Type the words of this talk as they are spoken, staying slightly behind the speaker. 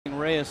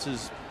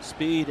Reyes'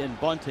 speed and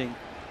bunting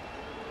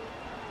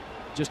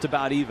just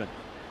about even.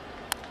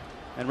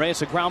 And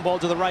Reyes a ground ball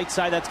to the right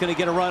side. That's going to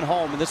get a run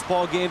home. And this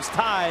ball game's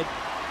tied.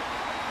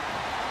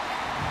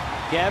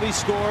 Gabby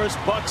scores,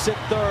 Bucks at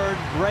third,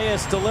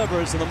 Reyes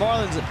delivers, and the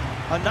Marlins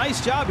a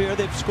nice job here.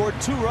 They've scored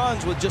 2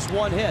 runs with just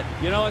 1 hit.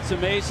 You know what's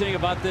amazing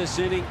about this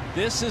inning?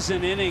 This is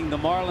an inning the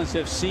Marlins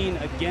have seen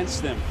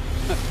against them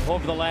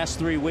over the last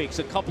 3 weeks.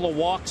 A couple of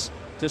walks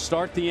to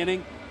start the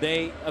inning.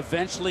 They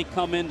eventually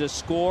come in to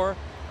score.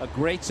 A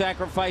great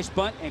sacrifice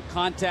bunt and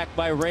contact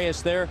by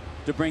Reyes there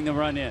to bring the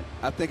run in.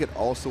 I think it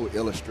also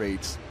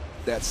illustrates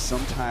that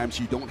sometimes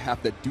you don't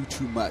have to do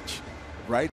too much, right?